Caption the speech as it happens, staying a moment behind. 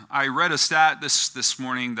I read a stat this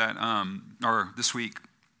morning that, or this week,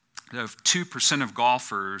 that 2% of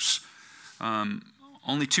golfers,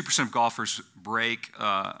 only 2% of golfers break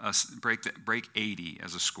 80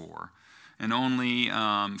 as a score, and only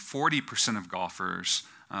 40% of golfers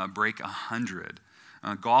break 100.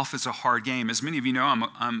 Golf is a hard game. As many of you know,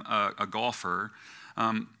 I'm a golfer.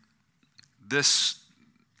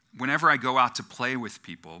 Whenever I go out to play with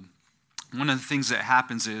people, one of the things that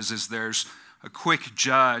happens is there's a quick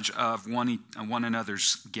judge of one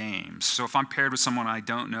another's games. So if I'm paired with someone I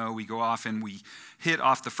don't know, we go off and we hit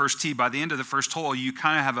off the first tee. By the end of the first hole, you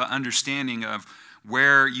kind of have an understanding of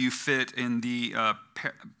where you fit in the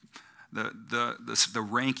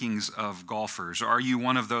rankings of golfers. Are you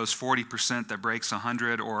one of those 40% that breaks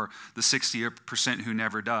 100, or the 60% who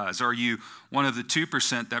never does? Are you one of the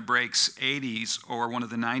 2% that breaks 80s, or one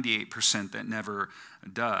of the 98% that never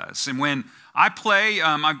does? And when I play,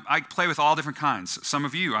 I play with all different kinds. Some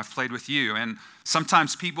of you, I've played with you, and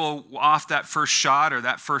sometimes people off that first shot or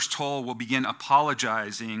that first hole will begin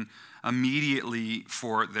apologizing immediately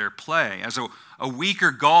for their play. As a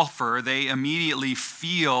weaker golfer, they immediately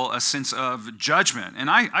feel a sense of judgment. And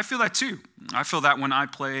I feel that too. I feel that when I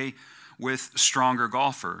play with stronger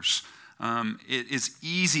golfers. It is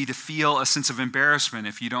easy to feel a sense of embarrassment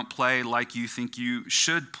if you don't play like you think you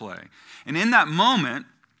should play. And in that moment,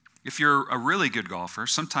 if you're a really good golfer,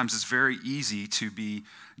 sometimes it's very easy to be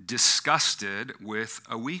disgusted with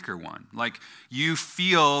a weaker one. Like you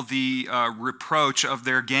feel the reproach of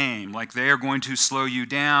their game, like they are going to slow you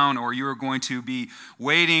down, or you are going to be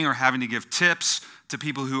waiting or having to give tips to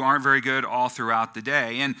people who aren't very good all throughout the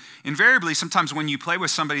day. And invariably, sometimes when you play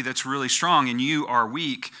with somebody that's really strong and you are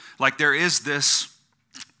weak, like there is this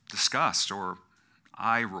disgust or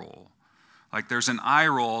eye roll. Like there's an eye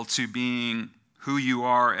roll to being who you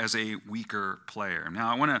are as a weaker player.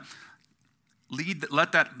 Now, I want to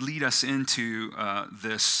let that lead us into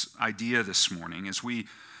this idea this morning as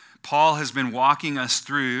Paul has been walking us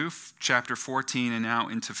through chapter 14 and now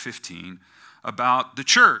into 15 about the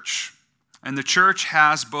church. And the church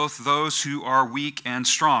has both those who are weak and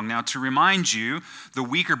strong. Now, to remind you, the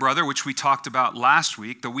weaker brother, which we talked about last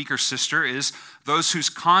week, the weaker sister, is those whose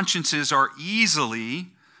consciences are easily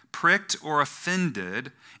pricked or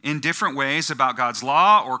offended in different ways about God's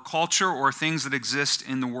law or culture or things that exist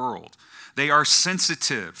in the world. They are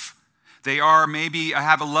sensitive. They are maybe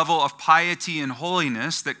have a level of piety and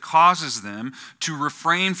holiness that causes them to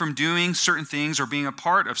refrain from doing certain things or being a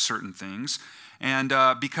part of certain things. And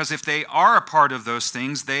because if they are a part of those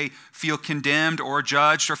things, they feel condemned or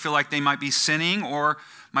judged or feel like they might be sinning or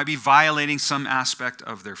might be violating some aspect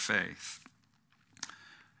of their faith.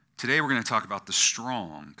 Today we're going to talk about the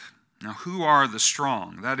strong. Now, who are the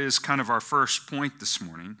strong? That is kind of our first point this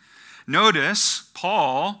morning. Notice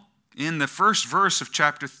Paul, in the first verse of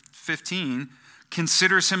chapter 15,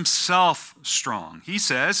 considers himself strong. He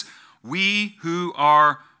says, "We who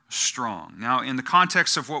are strong." Now, in the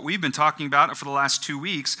context of what we've been talking about for the last 2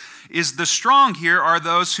 weeks, is the strong here are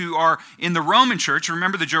those who are in the Roman church.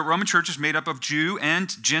 Remember, the Roman church is made up of Jew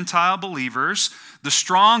and Gentile believers. The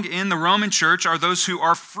strong in the Roman church are those who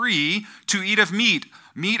are free to eat of meat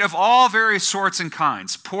of all various sorts and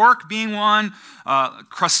kinds. Pork being one,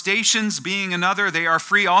 crustaceans being another. They are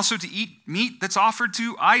free also to eat meat that's offered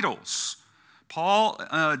to idols. Paul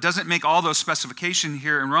doesn't make all those specifications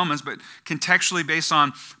here in Romans, but contextually based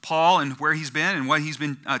on Paul and where he's been and what he's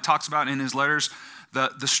been talks about in his letters,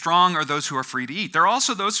 the strong are those who are free to eat. They're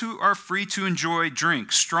also those who are free to enjoy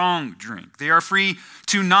drink, strong drink. They are free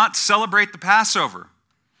to not celebrate the Passover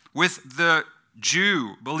with the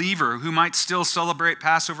Jew believer who might still celebrate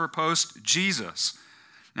Passover post Jesus.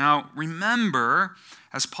 Now, remember,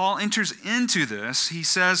 as Paul enters into this, he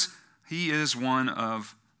says he is one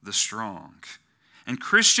of the strong. And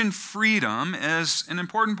Christian freedom is an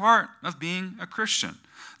important part of being a Christian.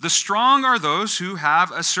 The strong are those who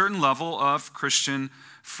have a certain level of Christian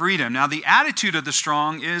freedom. Now, the attitude of the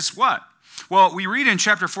strong is what? Well, we read in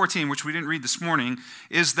chapter 14, which we didn't read this morning,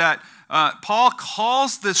 is that Paul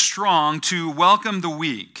calls the strong to welcome the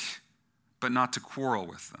weak, but not to quarrel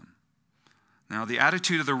with them. Now, the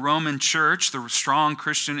attitude of the Roman church, the strong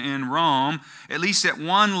Christian in Rome, at least at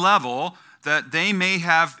one level, that they may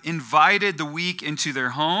have invited the weak into their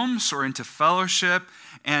homes or into fellowship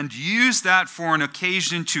and use that for an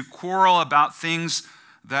occasion to quarrel about things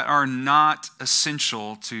that are not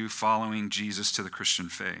essential to following Jesus, to the Christian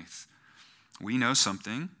faith. We know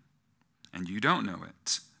something, and you don't know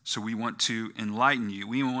it. So we want to enlighten you.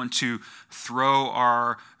 We want to throw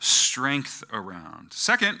our strength around.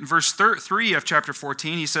 Second, verse 3 of chapter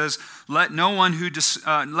 14, he says, "Let no one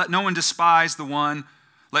despise the one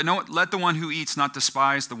Let the one who eats not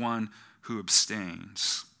despise the one who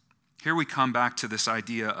abstains. Here we come back to this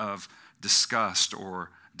idea of disgust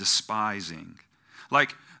or despising.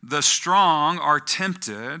 Like the strong are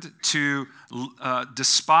tempted to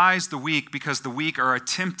despise the weak because the weak are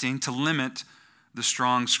attempting to limit the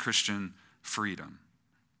strong's Christian freedom.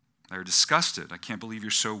 They're disgusted. I can't believe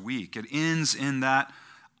you're so weak. It ends in that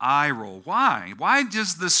eye roll. Why? Why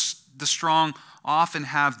does the strong often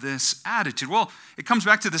have this attitude? Well, it comes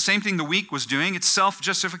back to the same thing the weak was doing. It's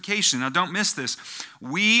self-justification. Now, don't miss this.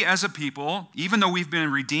 We as a people, even though we've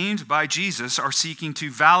been redeemed by Jesus, are seeking to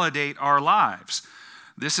validate our lives.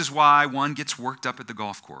 This is why one gets worked up at the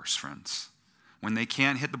golf course, friends. When they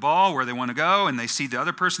can't hit the ball where they want to go and they see the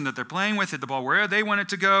other person that they're playing with hit the ball where they want it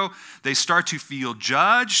to go, they start to feel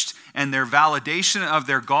judged, and their validation of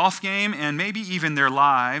their golf game and maybe even their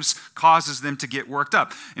lives causes them to get worked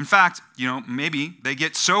up. In fact, maybe they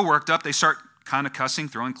get so worked up they start kind of cussing,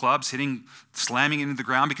 throwing clubs, slamming into the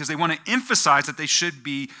ground because they want to emphasize that they should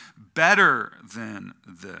be better than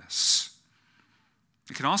this.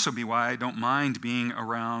 It can also be why I don't mind being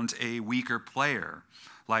around a weaker player.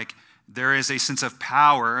 Like, there is a sense of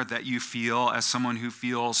power that you feel as someone who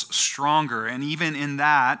feels stronger. And even in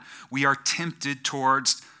that, we are tempted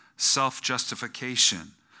towards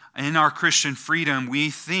self-justification. In our Christian freedom, we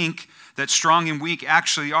think that strong and weak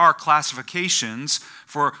actually are classifications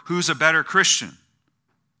for who's a better Christian.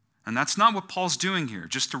 And that's not what Paul's doing here.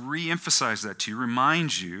 Just to re-emphasize that to you,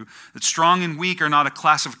 remind you that strong and weak are not a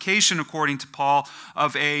classification, according to Paul,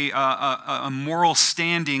 of a moral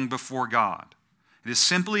standing before God. It is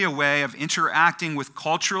simply a way of interacting with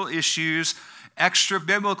cultural issues,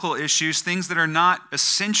 extra-biblical issues, things that are not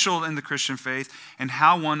essential in the Christian faith, and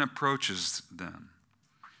how one approaches them.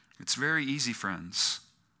 It's very easy, friends,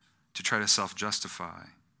 to try to self-justify,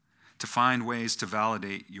 to find ways to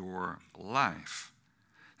validate your life.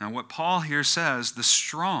 Now, what Paul here says, the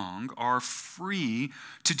strong are free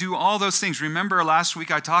to do all those things. Remember last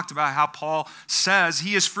week I talked about how Paul says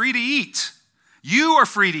he is free to eat. You are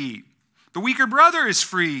free to eat. The weaker brother is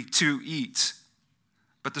free to eat.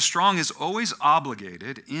 But the strong is always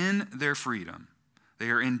obligated in their freedom. They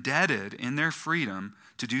are indebted in their freedom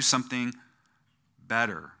to do something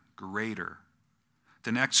better, greater.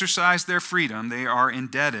 To exercise their freedom, they are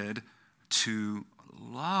indebted to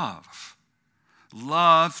love.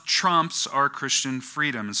 Love trumps our Christian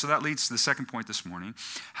freedom. And so that leads to the second point this morning.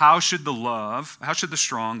 How should the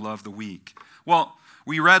strong love the weak? Well,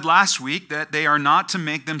 we read last week that they are not to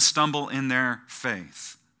make them stumble in their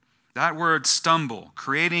faith. That word stumble,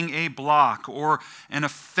 creating a block or an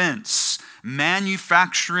offense,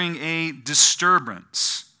 manufacturing a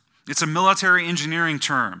disturbance. It's a military engineering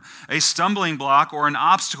term. A stumbling block or an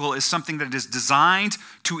obstacle is something that is designed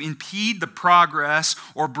to impede the progress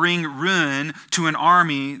or bring ruin to an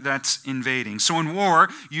army that's invading. So in war,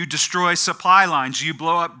 you destroy supply lines, you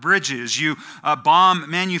blow up bridges, you bomb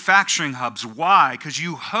manufacturing hubs. Why? Because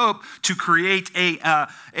you hope to create a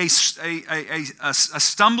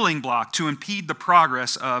stumbling block to impede the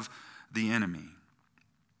progress of the enemy.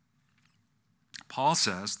 Paul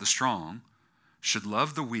says the strong should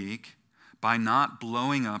love the weak by not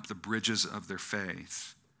blowing up the bridges of their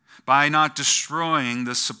faith, by not destroying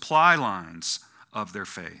the supply lines of their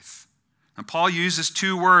faith. And Paul uses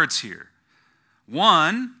two words here.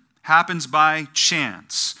 One happens by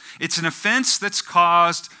chance. It's an offense that's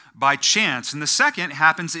caused by chance. And the second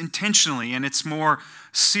happens intentionally, and it's more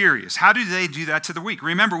serious. How do they do that to the weak?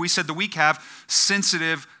 Remember, we said the weak have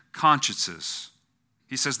sensitive consciences.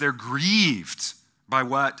 He says they're grieved by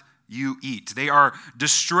what you eat. They are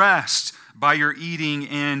distressed by your eating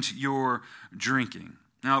and your drinking.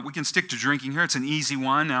 Now, we can stick to drinking here. It's an easy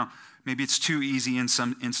one. Now, maybe it's too easy in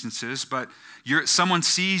some instances, but someone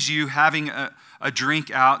sees you having a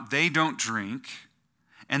drink out, they don't drink,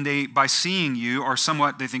 and they, by seeing you,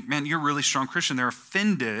 they think, man, you're a really strong Christian. They're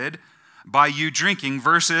offended by you drinking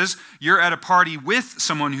versus you're at a party with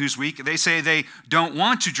someone who's weak. They say they don't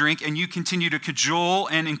want to drink, and you continue to cajole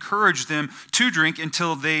and encourage them to drink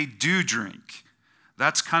until they do drink.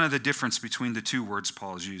 That's kind of the difference between the two words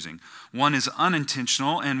Paul is using. One is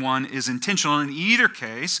unintentional and one is intentional. In either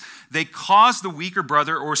case, they cause the weaker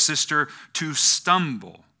brother or sister to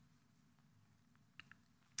stumble.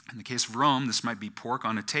 In the case of Rome, this might be pork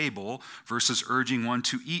on a table versus urging one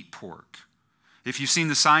to eat pork. If you've seen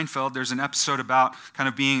the Seinfeld, there's an episode about kind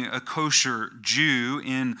of being a kosher Jew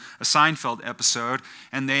in a Seinfeld episode,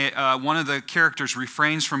 and one of the characters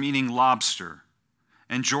refrains from eating lobster.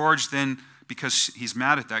 And George then, because he's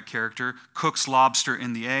mad at that character, cooks lobster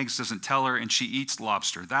in the eggs, doesn't tell her, and she eats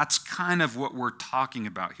lobster. That's kind of what we're talking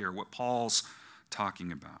about here, what Paul's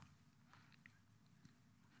talking about.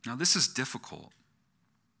 Now, this is difficult,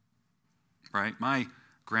 right? My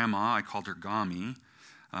grandma, I called her Gami,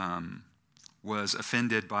 was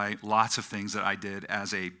offended by lots of things that I did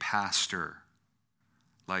as a pastor.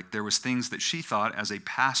 Like there was things that she thought as a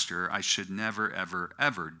pastor I should never, ever,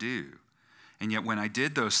 ever do. And yet when I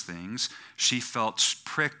did those things, she felt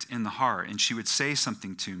pricked in the heart. And she would say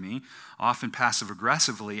something to me, often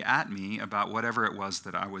passive-aggressively at me about whatever it was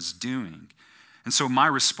that I was doing. And so my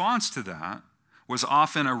response to that was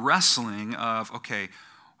often a wrestling of, okay,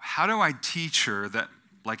 how do I teach her that,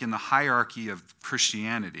 like in the hierarchy of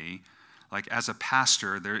Christianity, like as a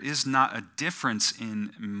pastor, there is not a difference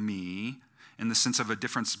in me, in the sense of a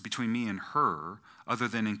difference between me and her, other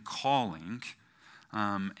than in calling,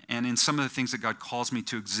 and in some of the things that God calls me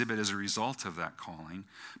to exhibit as a result of that calling.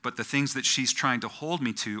 But the things that she's trying to hold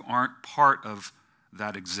me to aren't part of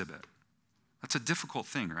that exhibit. That's a difficult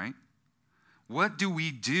thing, right? What do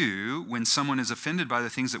we do when someone is offended by the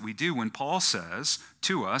things that we do? When Paul says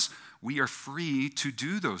to us, we are free to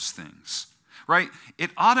do those things, right?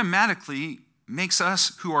 It automatically makes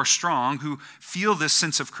us who are strong, who feel this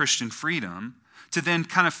sense of Christian freedom, to then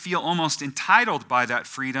kind of feel almost entitled by that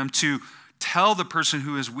freedom to tell the person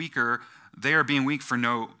who is weaker they are being weak for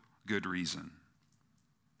no good reason.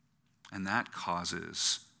 And that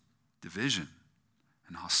causes division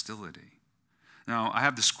and hostility. Now, I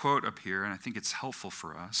have this quote up here, and I think it's helpful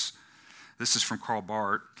for us. This is from Karl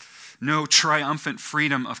Barth. No triumphant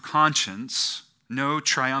freedom of conscience, no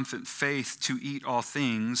triumphant faith to eat all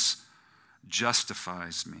things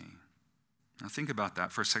justifies me. Now think about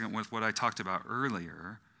that for a second with what I talked about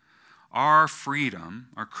earlier. Our freedom,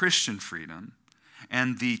 our Christian freedom,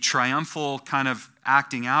 and the triumphal kind of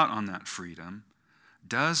acting out on that freedom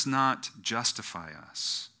does not justify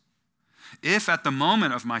us. If at the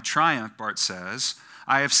moment of my triumph, Barth says,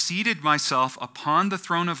 I have seated myself upon the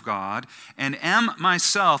throne of God and am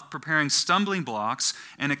myself preparing stumbling blocks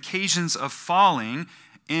and occasions of falling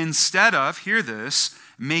instead of, hear this,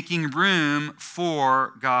 making room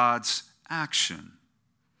for God's action.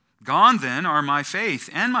 Gone then are my faith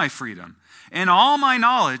and my freedom, and all my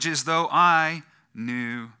knowledge as though I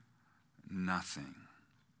knew nothing.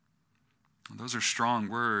 Those are strong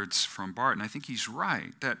words from Barth, and I think he's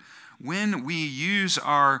right, that when we use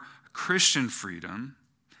our Christian freedom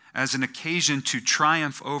as an occasion to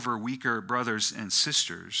triumph over weaker brothers and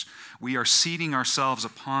sisters, we are seating ourselves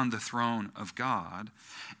upon the throne of God,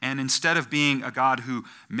 and instead of being a God who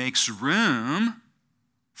makes room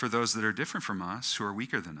for those that are different from us, who are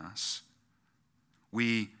weaker than us,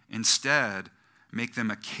 we instead make them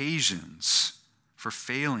occasions for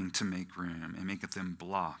failing to make room and make them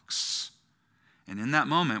blocks. And in that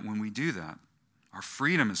moment, when we do that, our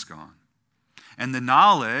freedom is gone. And the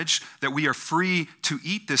knowledge that we are free to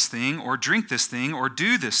eat this thing or drink this thing or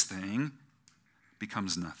do this thing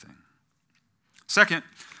becomes nothing. Second,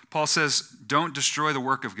 Paul says, don't destroy the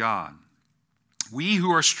work of God. We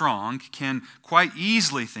who are strong can quite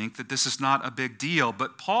easily think that this is not a big deal,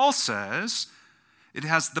 but Paul says it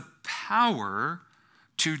has the power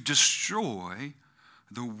to destroy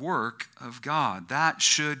the work of God. That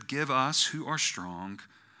should give us who are strong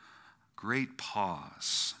great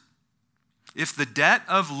pause. If the debt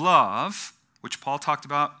of love, which Paul talked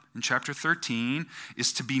about in chapter 13,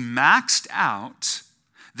 is to be maxed out,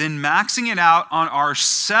 then maxing it out on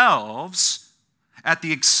ourselves at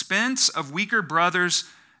the expense of weaker brothers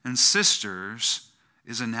and sisters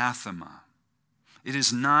is anathema. It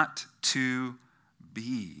is not to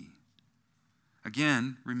be.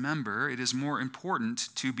 Again, remember, it is more important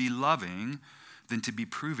to be loving than to be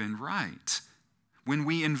proven right. When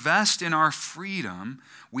we invest in our freedom,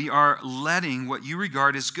 we are letting what you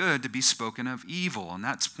regard as good to be spoken of evil. And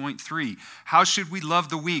that's point 3. How should we love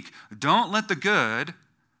the weak? Don't let the good,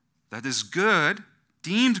 that is good,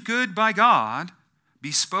 deemed good by God,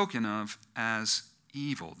 be spoken of as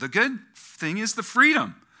evil. The good thing is the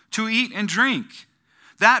freedom to eat and drink.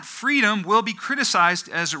 That freedom will be criticized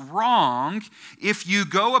as wrong if you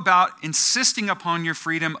go about insisting upon your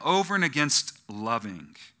freedom over and against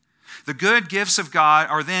loving. The good gifts of God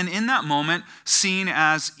are then in that moment seen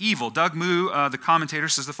as evil. Doug Moo, the commentator,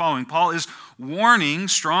 says the following: Paul is warning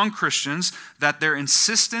strong Christians that their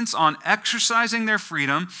insistence on exercising their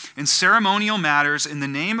freedom in ceremonial matters in the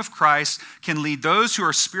name of Christ can lead those who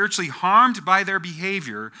are spiritually harmed by their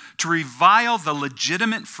behavior to revile the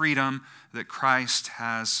legitimate freedom that Christ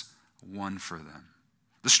has won for them.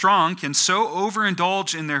 The strong can so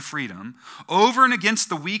overindulge in their freedom, over and against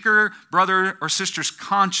the weaker brother or sister's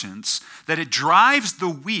conscience, that it drives the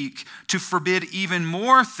weak to forbid even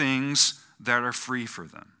more things that are free for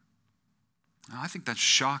them. Now, I think that's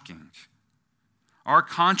shocking. Our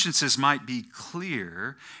consciences might be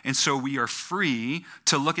clear, and so we are free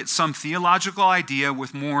to look at some theological idea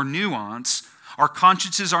with more nuance. Our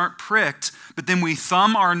consciences aren't pricked, but then we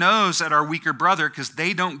thumb our nose at our weaker brother because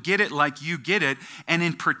they don't get it like you get it. And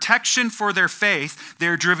in protection for their faith,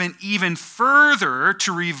 they're driven even further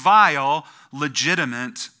to revile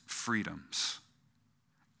legitimate freedoms.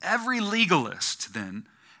 Every legalist, then,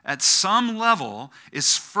 at some level,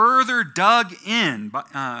 is further dug in.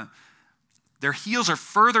 Their heels are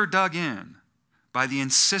further dug in by the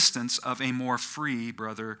insistence of a more free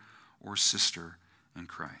brother or sister in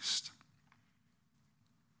Christ.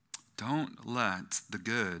 Don't let the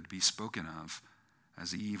good be spoken of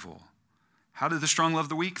as evil. How do the strong love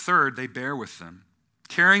the weak? Third, they bear with them.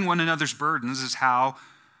 Carrying one another's burdens is how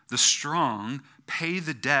the strong pay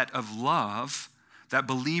the debt of love that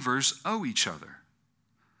believers owe each other.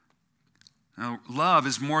 Now, love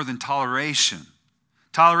is more than toleration.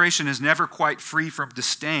 Toleration is never quite free from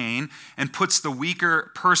disdain and puts the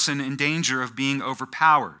weaker person in danger of being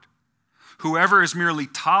overpowered. Whoever is merely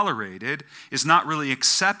tolerated is not really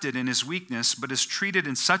accepted in his weakness, but is treated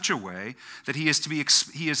in such a way that he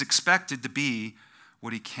is expected to be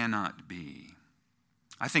what he cannot be.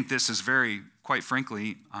 I think this is very, quite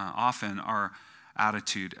frankly, often our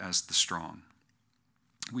attitude as the strong.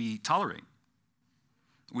 We tolerate.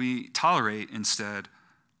 We tolerate instead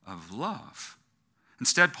of love.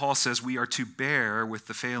 Instead, Paul says we are to bear with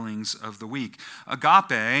the failings of the weak.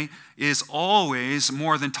 Agape is always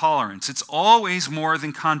more than tolerance. It's always more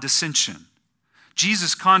than condescension.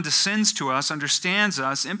 Jesus condescends to us, understands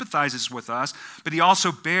us, empathizes with us, but he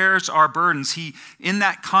also bears our burdens. In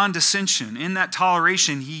that condescension, in that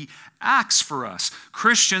toleration, he acts for us.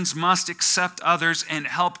 Christians must accept others and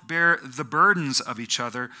help bear the burdens of each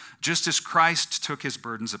other, just as Christ took his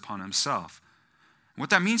burdens upon himself. What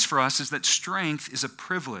that means for us is that strength is a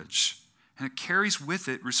privilege, and it carries with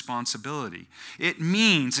it responsibility. It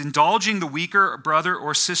means indulging the weaker brother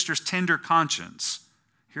or sister's tender conscience,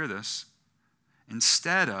 hear this,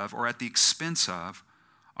 instead of or at the expense of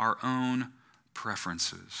our own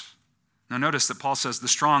preferences. Now notice that Paul says the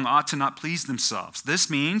strong ought to not please themselves. This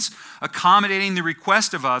means accommodating the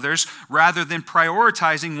request of others rather than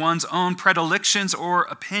prioritizing one's own predilections or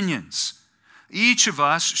opinions. Each of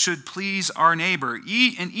us should please our neighbor.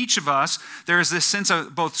 In each of us, there is this sense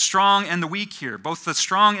of both strong and the weak here. Both the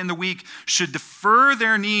strong and the weak should defer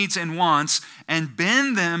their needs and wants and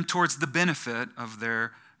bend them towards the benefit of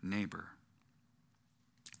their neighbor.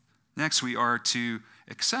 Next, we are to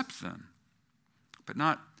accept them, but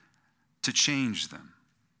not to change them.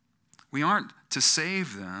 We aren't to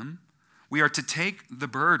save them. We are to take the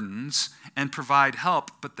burdens and provide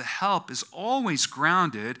help, but the help is always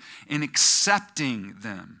grounded in accepting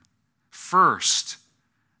them first,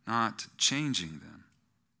 not changing them.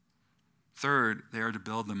 Third, they are to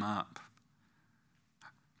build them up.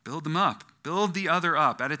 Build them up. Build the other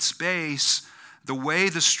up. At its base, the way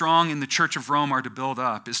the strong in the Church of Rome are to build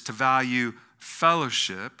up is to value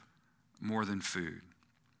fellowship more than food.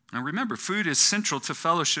 Now remember, food is central to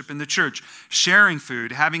fellowship in the church. Sharing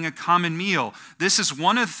food, having a common meal. This is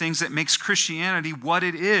one of the things that makes Christianity what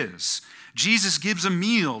it is. Jesus gives a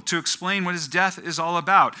meal to explain what his death is all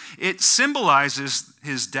about. It symbolizes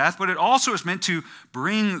his death, but it also is meant to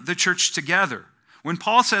bring the church together. When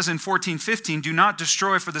Paul says in 14:15, do not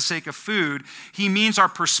destroy for the sake of food, he means our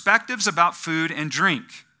perspectives about food and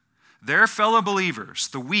drink. Their fellow believers,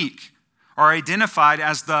 the weak, are identified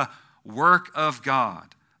as the work of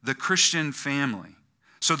God, the Christian family.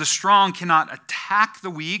 So the strong cannot attack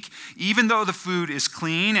the weak, even though the food is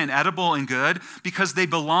clean and edible and good, because they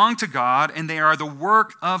belong to God and they are the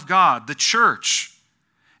work of God, the church.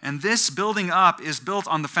 And this building up is built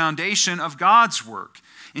on the foundation of God's work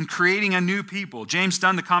in creating a new people. James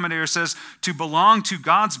Dunn, the commentator, says to belong to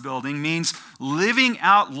God's building means living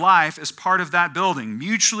out life as part of that building,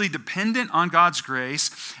 mutually dependent on God's grace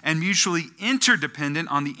and mutually interdependent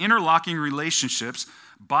on the interlocking relationships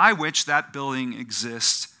by which that building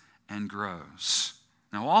exists and grows.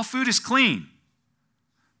 Now, all food is clean,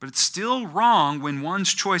 but it's still wrong when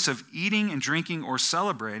one's choice of eating and drinking or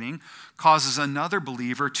celebrating causes another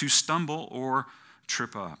believer to stumble or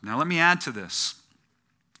trip up. Now, let me add to this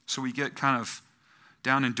so we get kind of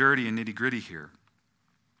down and dirty and nitty-gritty here.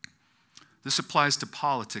 This applies to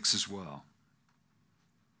politics as well.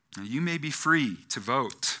 Now, you may be free to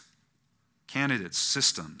vote candidates,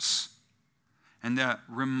 systems. And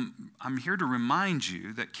I'm here to remind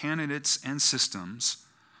you that candidates and systems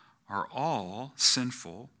are all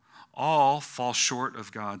sinful, all fall short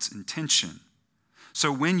of God's intention.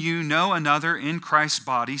 So when you know another in Christ's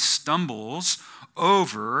body stumbles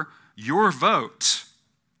over your vote,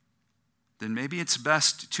 then maybe it's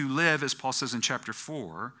best to live, as Paul says in chapter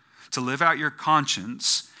 4, to live out your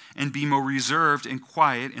conscience and be more reserved and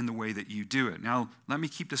quiet in the way that you do it. Now, let me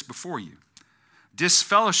keep this before you.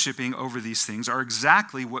 Disfellowshipping over these things are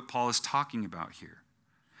exactly what Paul is talking about here.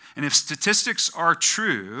 And if statistics are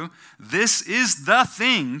true, this is the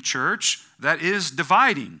thing, church, that is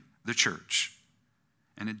dividing the church.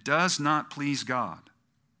 And it does not please God.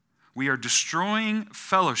 We are destroying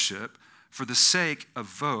fellowship for the sake of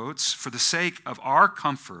votes, for the sake of our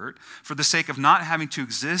comfort, for the sake of not having to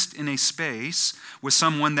exist in a space with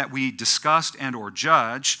someone that we disgust and or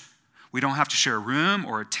judge. We don't have to share a room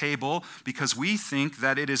or a table because we think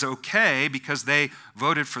that it is okay because they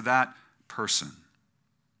voted for that person.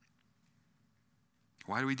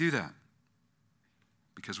 Why do we do that?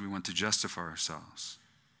 Because we want to justify ourselves.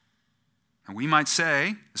 And we might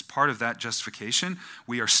say, as part of that justification,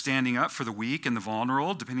 we are standing up for the weak and the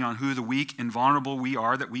vulnerable, depending on who the weak and vulnerable we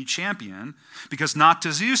are that we champion, because not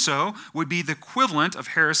to do so would be the equivalent of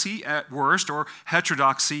heresy at worst or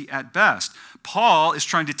heterodoxy at best. Paul is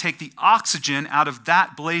trying to take the oxygen out of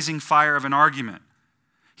that blazing fire of an argument.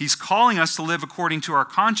 He's calling us to live according to our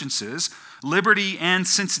consciences. Liberty and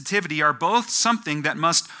sensitivity are both something that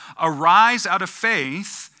must arise out of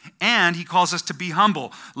faith, and he calls us to be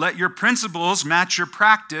humble. Let your principles match your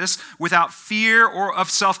practice without fear or of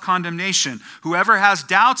self-condemnation. Whoever has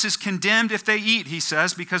doubts is condemned if they eat, he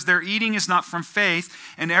says, because their eating is not from faith,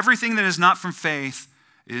 and everything that is not from faith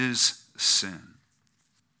is sin.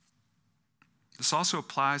 This also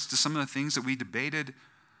applies to some of the things that we debated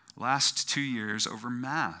last 2 years over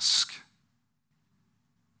mask.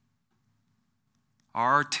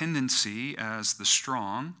 Our tendency as the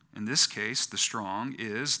strong, in this case, the strong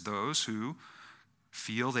is those who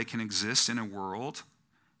feel they can exist in a world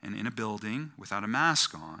and in a building without a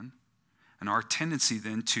mask on. And our tendency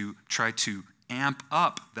then to try to amp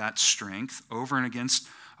up that strength over and against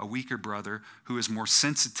a weaker brother who is more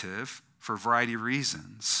sensitive for a variety of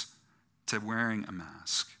reasons to wearing a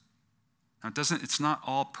mask. Now, it's not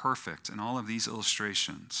all perfect in all of these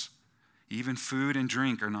illustrations. Even food and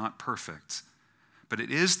drink are not perfect. But it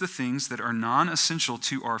is the things that are non-essential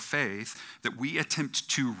to our faith that we attempt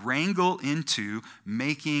to wrangle into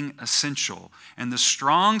making essential. And the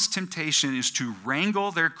strong's temptation is to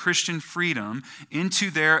wrangle their Christian freedom into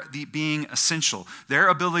their being essential. Their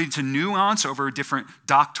ability to nuance over different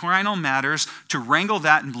doctrinal matters, to wrangle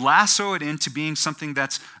that and lasso it into being something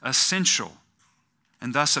that's essential,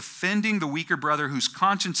 and thus offending the weaker brother whose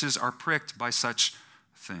consciences are pricked by such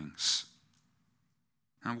things.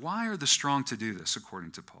 Now, why are the strong to do this,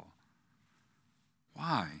 according to Paul?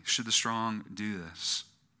 Why should the strong do this?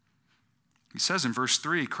 He says in verse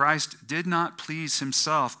 3, Christ did not please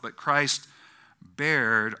himself, but Christ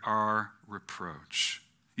bared our reproach.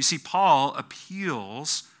 You see, Paul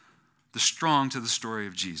appeals the strong to the story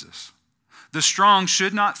of Jesus. The strong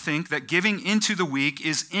should not think that giving into the weak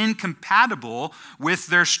is incompatible with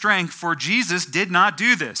their strength, for Jesus did not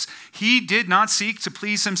do this. He did not seek to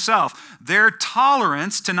please himself. Their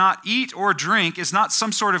tolerance to not eat or drink is not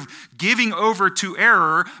some sort of giving over to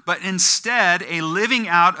error, but instead a living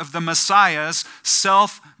out of the Messiah's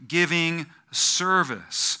self-giving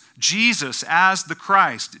service. Jesus, as the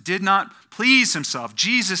Christ, did not please himself.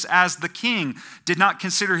 Jesus, as the King, did not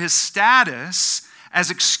consider his status as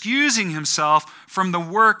excusing himself from the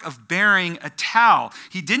work of bearing a towel.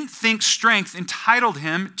 He didn't think strength entitled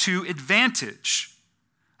him to advantage.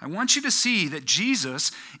 I want you to see that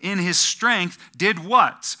Jesus, in his strength, did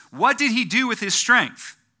what? What did he do with his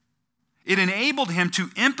strength? It enabled him to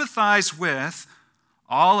empathize with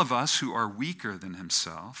all of us who are weaker than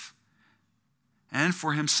himself, and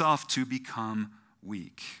for himself to become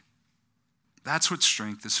weak. That's what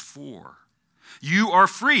strength is for. You are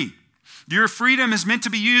free. Your freedom is meant to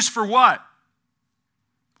be used for what?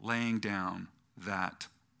 Laying down that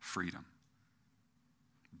freedom.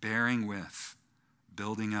 Bearing with,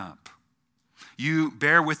 building up. You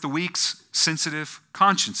bear with the weak's sensitive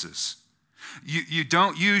consciences. You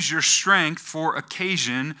don't use your strength for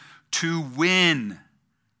occasion to win.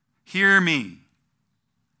 Hear me.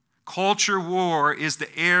 Culture war is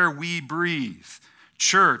the air we breathe.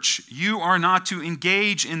 Church, you are not to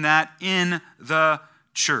engage in that in the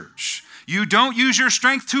church. You don't use your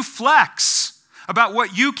strength to flex about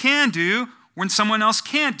what you can do when someone else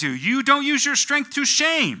can't do. You don't use your strength to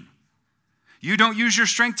shame. You don't use your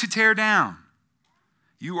strength to tear down.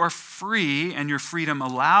 You are free, and your freedom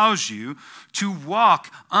allows you to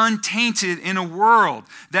walk untainted in a world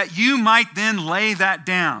that you might then lay that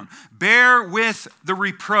down. Bear with the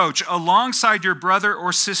reproach alongside your brother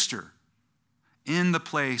or sister in the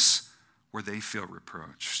place where they feel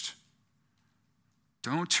reproached.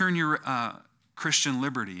 Don't turn your Christian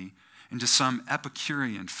liberty into some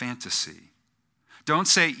Epicurean fantasy. Don't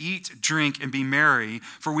say, eat, drink, and be merry,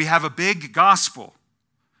 for we have a big gospel.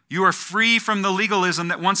 You are free from the legalism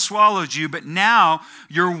that once swallowed you, but now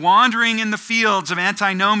you're wandering in the fields of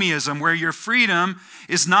antinomianism, where your freedom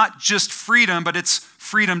is not just freedom, but it's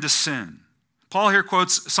freedom to sin. Paul here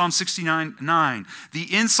quotes Psalm 69:9.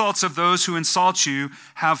 The insults of those who insult you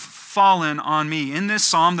have fallen on me. In this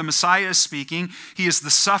psalm, the Messiah is speaking. He is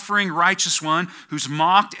the suffering righteous one who's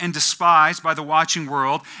mocked and despised by the watching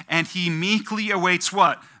world, and he meekly awaits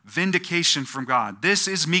what? Vindication from God. This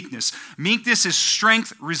is meekness. Meekness is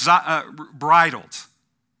strength bridled.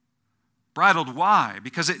 Bridled, why?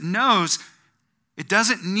 Because it knows it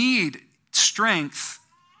doesn't need strength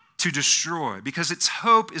to destroy, because its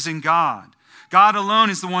hope is in God. God alone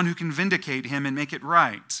is the one who can vindicate him and make it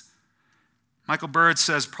right. Michael Bird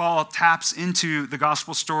says Paul taps into the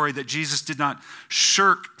gospel story that Jesus did not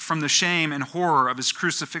shirk from the shame and horror of his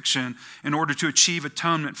crucifixion in order to achieve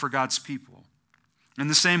atonement for God's people. In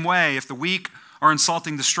the same way, if the weak are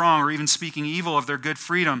insulting the strong or even speaking evil of their good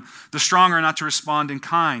freedom, the strong are not to respond in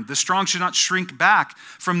kind. The strong should not shrink back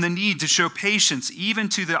from the need to show patience even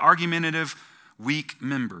to the argumentative weak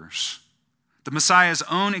members. The Messiah's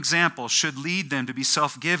own example should lead them to be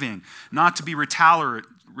self-giving, not to be retaliatory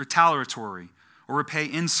or repay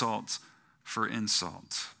insult for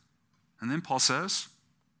insult. And then Paul says,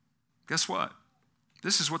 guess what?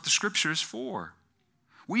 This is what the Scripture is for.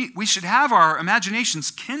 We should have our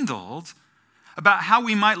imaginations kindled about how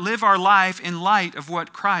we might live our life in light of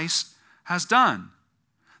what Christ has done.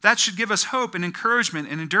 That should give us hope and encouragement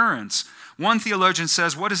and endurance. One theologian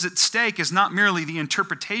says what is at stake is not merely the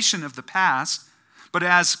interpretation of the past, but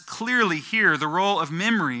as clearly here the role of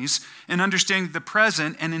memories in understanding the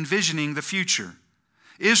present and envisioning the future.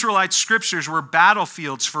 Israelite scriptures were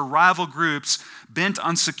battlefields for rival groups bent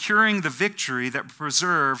on securing the victory that would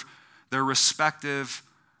preserve their respective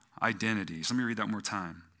identities. Let me read that one more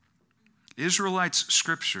time. Israelites'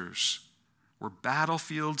 scriptures were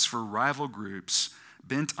battlefields for rival groups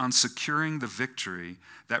bent on securing the victory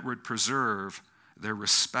that would preserve their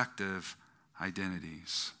respective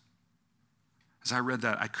identities. As I read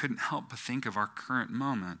that, I couldn't help but think of our current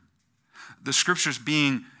moment. The scriptures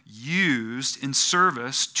being used in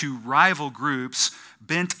service to rival groups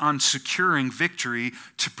bent on securing victory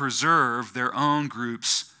to preserve their own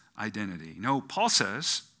group's identity. No, Paul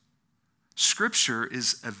says Scripture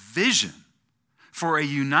is a vision for a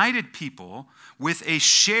united people with a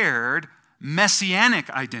shared messianic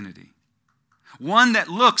identity, one that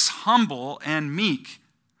looks humble and meek,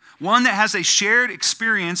 one that has a shared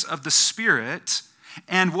experience of the Spirit.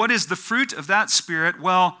 And what is the fruit of that Spirit?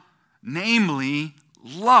 Well, namely,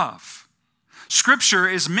 love. Scripture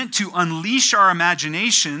is meant to unleash our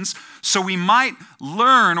imaginations so we might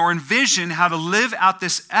learn or envision how to live out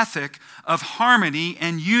this ethic of harmony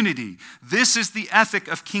and unity. This is the ethic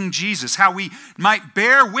of King Jesus, how we might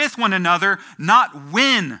bear with one another, not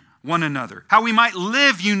win one another, how we might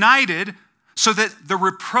live united so that the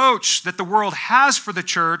reproach that the world has for the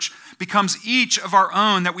church becomes each of our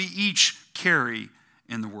own that we each carry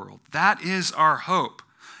in the world. That is our hope.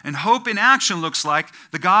 And hope in action looks like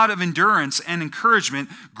the God of endurance and encouragement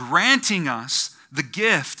granting us the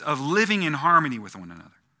gift of living in harmony with one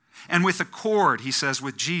another. And with accord, he says,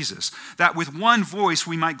 with Jesus, that with one voice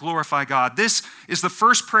we might glorify God. This is the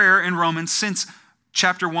first prayer in Romans since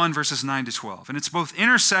chapter 1, verses 9 to 12. And it's both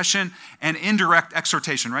intercession and indirect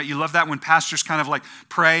exhortation, right? You love that when pastors kind of like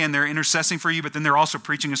pray and they're intercessing for you, but then they're also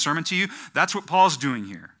preaching a sermon to you. That's what Paul's doing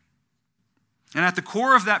here. And at the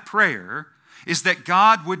core of that prayer is that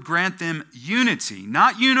God would grant them unity,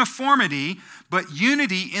 not uniformity, but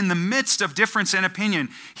unity in the midst of difference and opinion.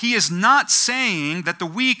 He is not saying that the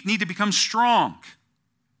weak need to become strong.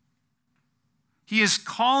 He is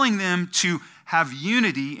calling them to have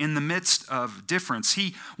unity in the midst of difference.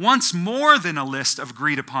 He wants more than a list of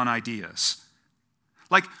agreed upon ideas.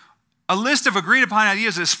 Like, a list of agreed upon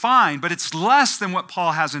ideas is fine, but it's less than what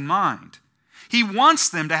Paul has in mind. He wants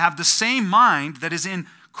them to have the same mind that is in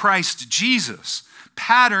Christ Jesus,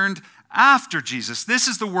 patterned after Jesus. This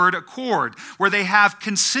is the word accord, where they have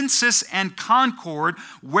consensus and concord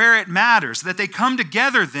where it matters, that they come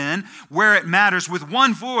together then where it matters with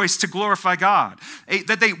one voice to glorify God,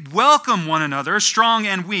 that they welcome one another, strong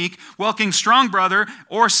and weak, welcoming strong brother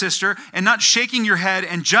or sister and not shaking your head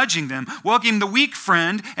and judging them, welcoming the weak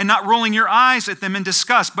friend and not rolling your eyes at them in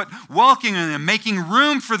disgust, but welcoming them, making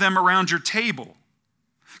room for them around your table.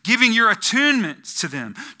 giving your attunement to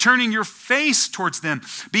them, turning your face towards them,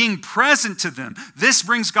 being present to them. This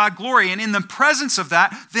brings God glory. And in the presence of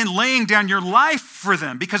that, then laying down your life for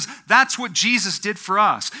them, because that's what Jesus did for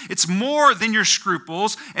us. It's more than your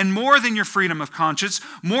scruples and more than your freedom of conscience,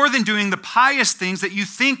 more than doing the pious things that you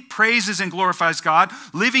think praises and glorifies God,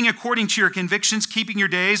 living according to your convictions, keeping your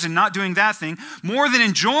days and not doing that thing, more than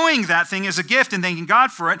enjoying that thing as a gift and thanking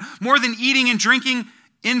God for it, more than eating and drinking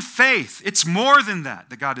in faith. It's more than that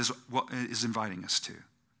God is inviting us to.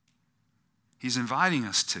 He's inviting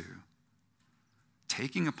us to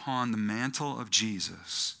taking upon the mantle of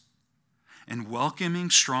Jesus and welcoming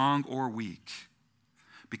strong or weak,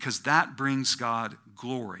 because that brings God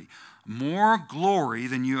glory. More glory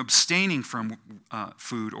than you abstaining from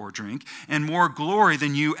food or drink, and more glory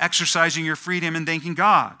than you exercising your freedom and thanking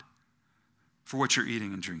God for what you're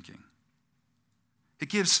eating and drinking.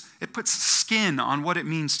 It puts skin on what it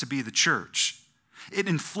means to be the church. It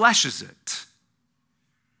enfleshes it.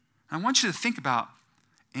 I want you to think about,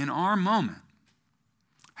 in our moment,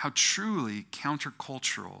 how truly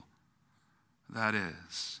countercultural that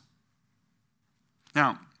is.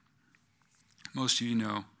 Now, most of you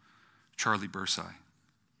know Charlie Bursey.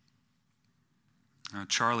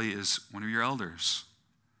 Charlie is one of your elders.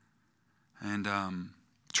 And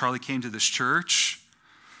Charlie came to this church.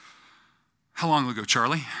 How long ago,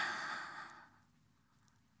 Charlie?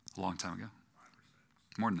 A long time ago.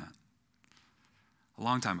 More than that. A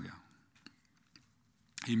long time ago.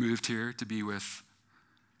 He moved here to be with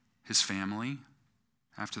his family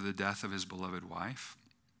after the death of his beloved wife.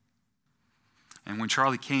 And when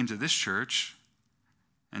Charlie came to this church,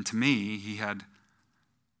 and to me, he had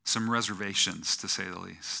some reservations, to say the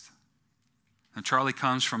least. And Charlie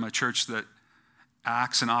comes from a church that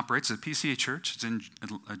acts and operates as a PCA church. It's in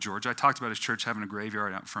Georgia. I talked about his church having a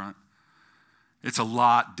graveyard out front. It's a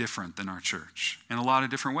lot different than our church in a lot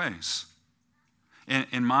of different ways.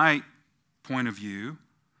 In my point of view,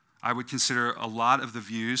 I would consider a lot of the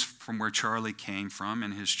views from where Charlie came from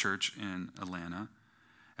in his church in Atlanta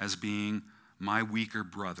as being my weaker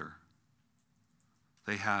brother.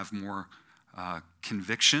 They have more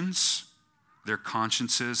convictions. Their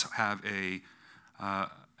consciences have a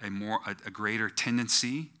greater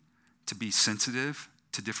tendency to be sensitive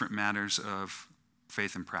to different matters of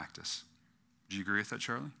faith and practice. Do you agree with that,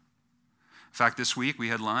 Charlie? In fact, this week we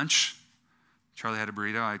had lunch. Charlie had a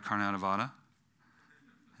burrito. I had carne asada.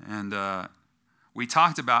 And we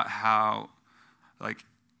talked about how,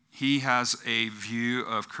 he has a view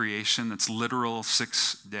of creation that's literal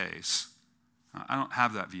 6 days. I don't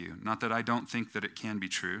have that view. Not that I don't think that it can be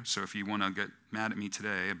true. So if you want to get mad at me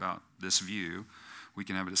today about this view, we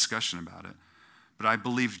can have a discussion about it. But I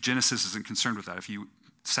believe Genesis isn't concerned with that. If you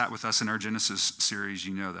sat with us in our Genesis series,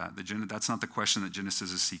 you know that. That's not the question that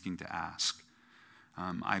Genesis is seeking to ask.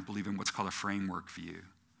 I believe in what's called a framework view.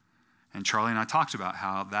 And Charlie and I talked about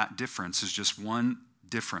how that difference is just one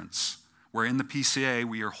difference, where in the PCA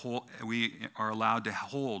we are allowed to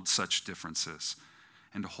hold such differences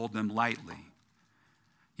and to hold them lightly.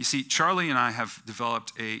 You see, Charlie and I have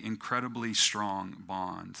developed an incredibly strong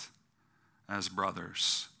bond as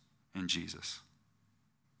brothers in Jesus.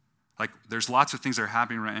 There's lots of things that are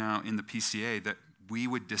happening right now in the PCA that we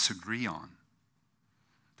would disagree on.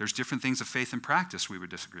 There's different things of faith and practice we would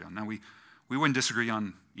disagree on. Now, we wouldn't disagree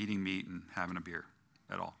on eating meat and having a beer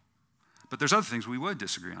at all. But there's other things we would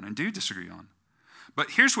disagree on and do disagree on.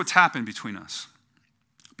 But here's what's happened between us.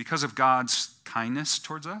 Because of God's kindness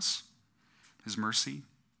towards us, his mercy,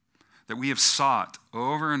 that we have sought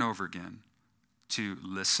over and over again to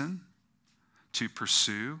listen, to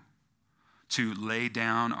pursue, to lay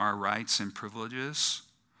down our rights and privileges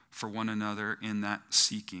for one another in that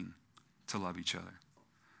seeking to love each other.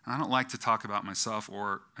 And I don't like to talk about myself,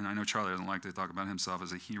 and I know Charlie doesn't like to talk about himself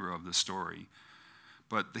as a hero of the story,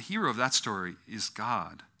 but the hero of that story is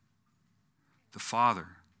God, the Father,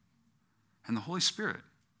 and the Holy Spirit.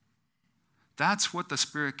 That's what the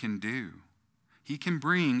Spirit can do. He can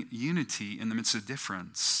bring unity in the midst of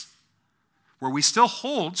difference, where we still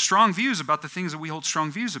hold strong views about the things that we hold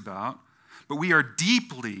strong views about, but we are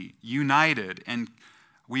deeply united and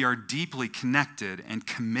we are deeply connected and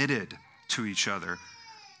committed to each other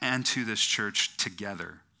and to this church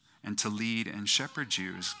together, and to lead and shepherd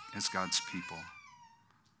you as God's people.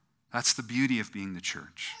 That's the beauty of being the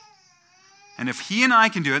church. And if he and I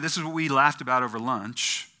can do it, this is what we laughed about over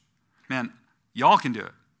lunch, man, y'all can do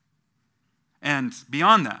it. And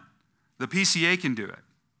beyond that, the PCA can do it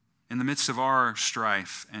in the midst of our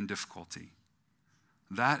strife and difficulty.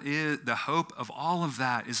 That is the hope of all of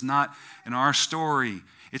that is not in our story.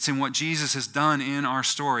 It's in what Jesus has done in our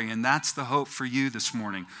story. And that's the hope for you this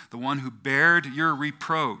morning. The one who bared your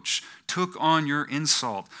reproach, took on your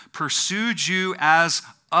insult, pursued you as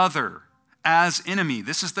other, as enemy.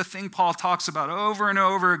 This is the thing Paul talks about over and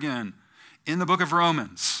over again in the book of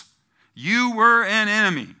Romans. You were an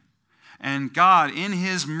enemy. And God, in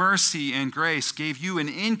his mercy and grace, gave you an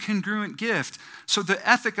incongruent gift. So the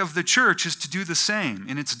ethic of the church is to do the same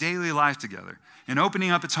in its daily life together, in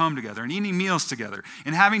opening up its home together, and eating meals together,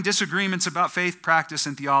 and having disagreements about faith, practice,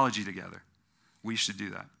 and theology together. We should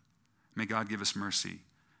do that. May God give us mercy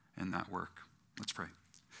in that work. Let's pray.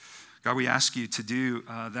 God, we ask you to do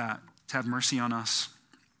that, to have mercy on us.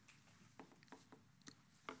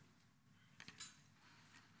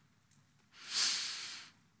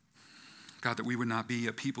 God, that we would not be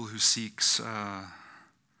a people who seeks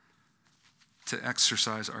to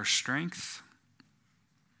exercise our strength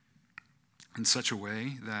in such a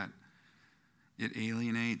way that it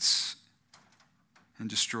alienates and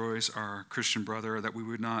destroys our Christian brother, or that we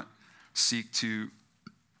would not seek to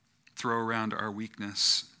throw around our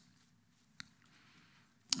weakness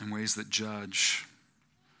in ways that judge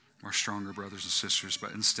our stronger brothers and sisters,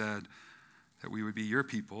 but instead that we would be your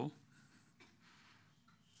people,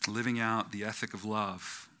 living out the ethic of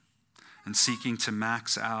love and seeking to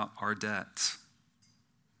max out our debt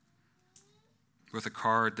with a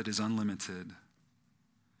card that is unlimited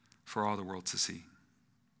for all the world to see.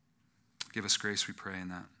 Give us grace, we pray, in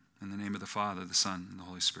that. In the name of the Father, the Son, and the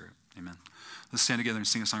Holy Spirit. Amen. Let's stand together and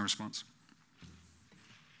sing a song response.